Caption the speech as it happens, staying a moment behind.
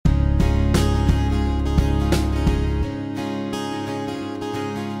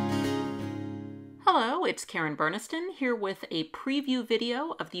Hello, it's Karen Burniston here with a preview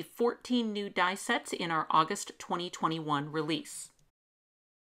video of the 14 new die sets in our August 2021 release.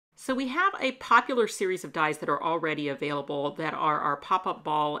 So we have a popular series of dies that are already available that are our pop-up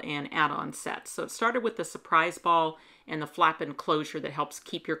ball and add-on sets. So it started with the surprise ball and the flap and closure that helps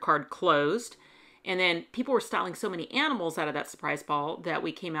keep your card closed. And then people were styling so many animals out of that surprise ball that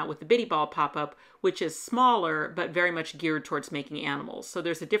we came out with the bitty ball pop-up, which is smaller but very much geared towards making animals. So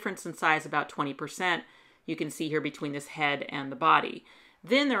there's a difference in size, about 20%. You can see here between this head and the body.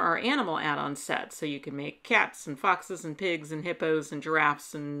 Then there are animal add-on sets, so you can make cats and foxes and pigs and hippos and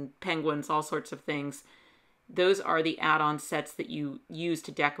giraffes and penguins, all sorts of things. Those are the add-on sets that you use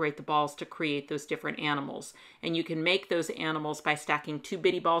to decorate the balls to create those different animals. And you can make those animals by stacking two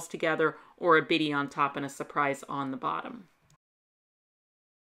bitty balls together or a bitty on top and a surprise on the bottom.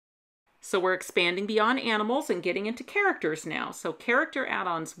 So we're expanding beyond animals and getting into characters now. So character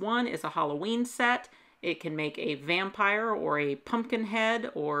add-ons 1 is a Halloween set. It can make a vampire or a pumpkin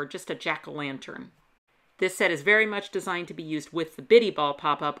head or just a jack-o'-lantern. This set is very much designed to be used with the bitty ball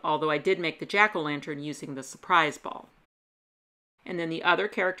pop-up, although I did make the jack-o'-lantern using the surprise ball. And then the other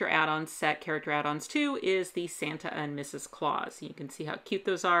character add-on set, character add-ons 2, is the Santa and Mrs. Claus. You can see how cute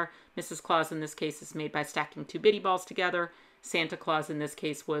those are. Mrs. Claus in this case is made by stacking two bitty balls together. Santa Claus in this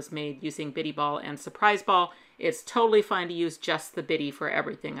case was made using bitty ball and surprise ball. It's totally fine to use just the bitty for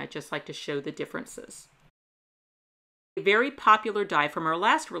everything. I just like to show the differences. A very popular die from our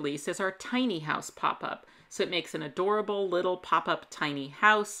last release is our tiny house pop-up. So it makes an adorable little pop-up tiny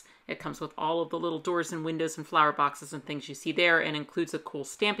house. It comes with all of the little doors and windows and flower boxes and things you see there, and includes a cool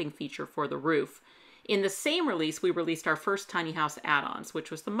stamping feature for the roof. In the same release, we released our first tiny house add-ons,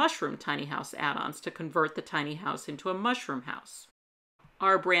 which was the mushroom tiny house add-ons to convert the tiny house into a mushroom house.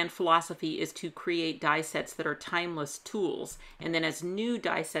 Our brand philosophy is to create die sets that are timeless tools, and then as new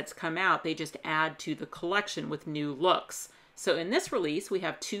die sets come out, they just add to the collection with new looks. So in this release, we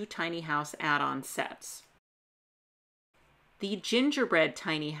have two tiny house add-on sets. The gingerbread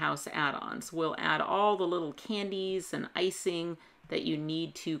tiny house add-ons will add all the little candies and icing that you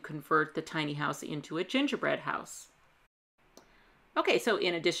need to convert the tiny house into a gingerbread house. Okay, so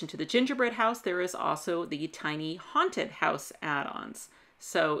in addition to the gingerbread house, there is also the tiny haunted house add-ons.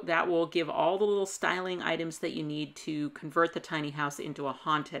 So that will give all the little styling items that you need to convert the tiny house into a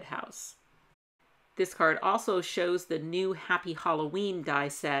haunted house. This card also shows the new Happy Halloween die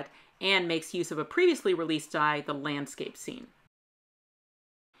set and makes use of a previously released die, the landscape scene.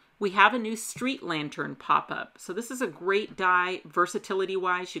 We have a new street lantern pop-up. So this is a great die,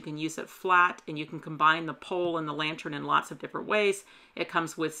 versatility-wise. You can use it flat, and you can combine the pole and the lantern in lots of different ways. It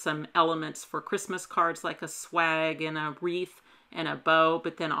comes with some elements for Christmas cards, like a swag and a wreath and a bow,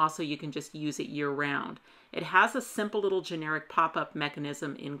 but then also you can just use it year-round. It has a simple little generic pop-up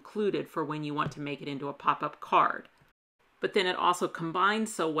mechanism included for when you want to make it into a pop-up card. But then it also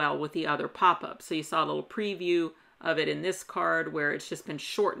combines so well with the other pop-ups. So you saw a little preview of it in this card where it's just been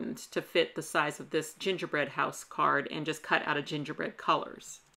shortened to fit the size of this gingerbread house card and just cut out of gingerbread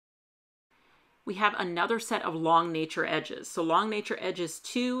colors. We have another set of Long Nature Edges. So Long Nature Edges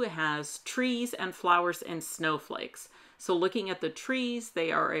 2 has trees and flowers and snowflakes. So looking at the trees,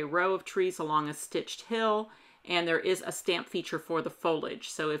 they are a row of trees along a stitched hill, and there is a stamp feature for the foliage.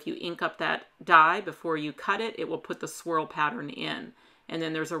 So if you ink up that die before you cut it, it will put the swirl pattern in. And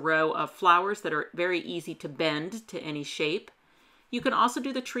then there's a row of flowers that are very easy to bend to any shape. You can also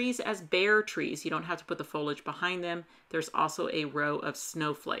do the trees as bare trees. You don't have to put the foliage behind them. There's also a row of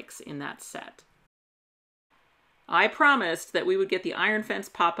snowflakes in that set. I promised that we would get the Iron Fence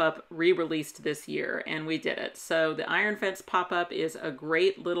pop-up re-released this year, and we did it. So the Iron Fence pop-up is a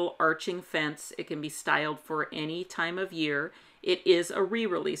great little arching fence. It can be styled for any time of year. It is a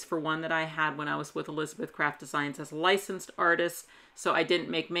re-release for one that I had when I was with Elizabeth Craft Designs as a licensed artist, so I didn't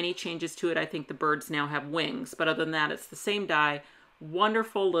make many changes to it. I think the birds now have wings, but other than that, it's the same die.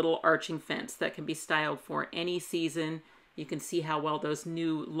 Wonderful little arching fence that can be styled for any season. You can see how well those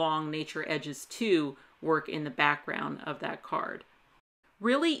new Long Nature Edges 2 work in the background of that card.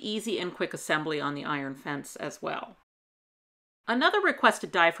 Really easy and quick assembly on the Iron Fence as well. Another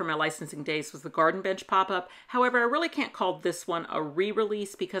requested die for my licensing days was the Garden Bench pop-up. However, I really can't call this one a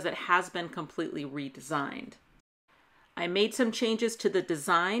re-release because it has been completely redesigned. I made some changes to the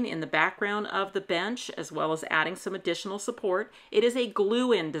design in the background of the bench, as well as adding some additional support. It is a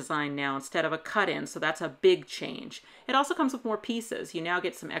glue-in design now instead of a cut-in, so that's a big change. It also comes with more pieces. You now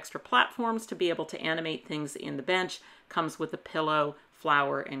get some extra platforms to be able to animate things in the bench. Comes with a pillow,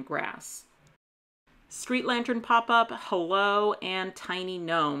 flower, and grass. Street lantern pop-up, hello, and tiny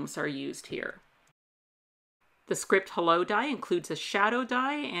gnomes are used here. The Script Hello die includes a shadow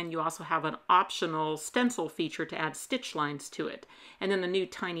die, and you also have an optional stencil feature to add stitch lines to it. And then the new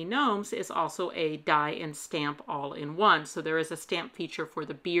Tiny Gnomes is also a die and stamp all in one. So there is a stamp feature for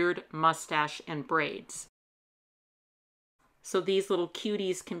the beard, mustache, and braids. So these little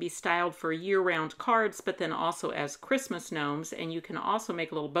cuties can be styled for year-round cards, but then also as Christmas gnomes, and you can also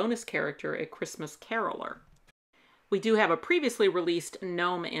make a little bonus character, a Christmas caroler. We do have a previously released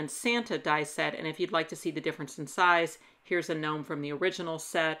Gnome and Santa die set, and if you'd like to see the difference in size, here's a gnome from the original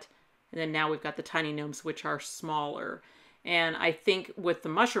set, and then now we've got the tiny gnomes, which are smaller. And I think with the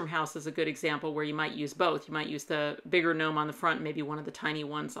Mushroom House is a good example where you might use both. You might use the bigger gnome on the front, maybe one of the tiny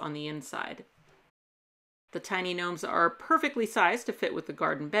ones on the inside. The tiny gnomes are perfectly sized to fit with the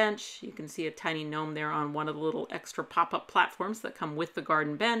garden bench. You can see a tiny gnome there on one of the little extra pop-up platforms that come with the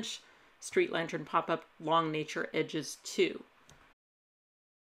garden bench. Street lantern pop-up, long nature edges too.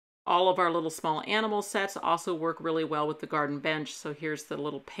 All of our little small animal sets also work really well with the garden bench. So here's the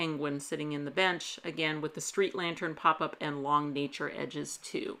little penguin sitting in the bench, again with the street lantern pop-up and long nature edges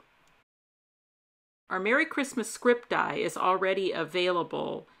too. Our Merry Christmas script die is already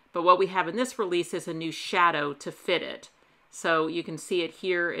available, but what we have in this release is a new shadow to fit it. So you can see it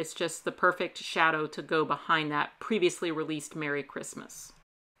here. It's just the perfect shadow to go behind that previously released Merry Christmas.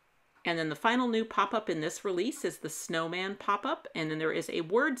 And then the final new pop-up in this release is the Snowman pop-up, and then there is a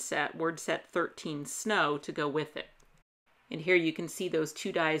word set 13 Snow, to go with it. And here you can see those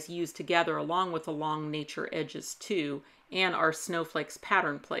two dies used together along with the long nature edges too, and our Snowflakes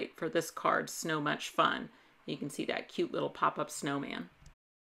pattern plate for this card, Snow Much Fun. You can see that cute little pop-up snowman.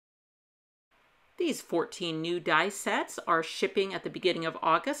 These 14 new die sets are shipping at the beginning of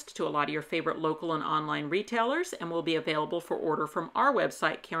August to a lot of your favorite local and online retailers, and will be available for order from our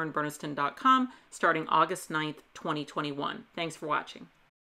website, KarenBurniston.com, starting August 9th, 2021. Thanks for watching.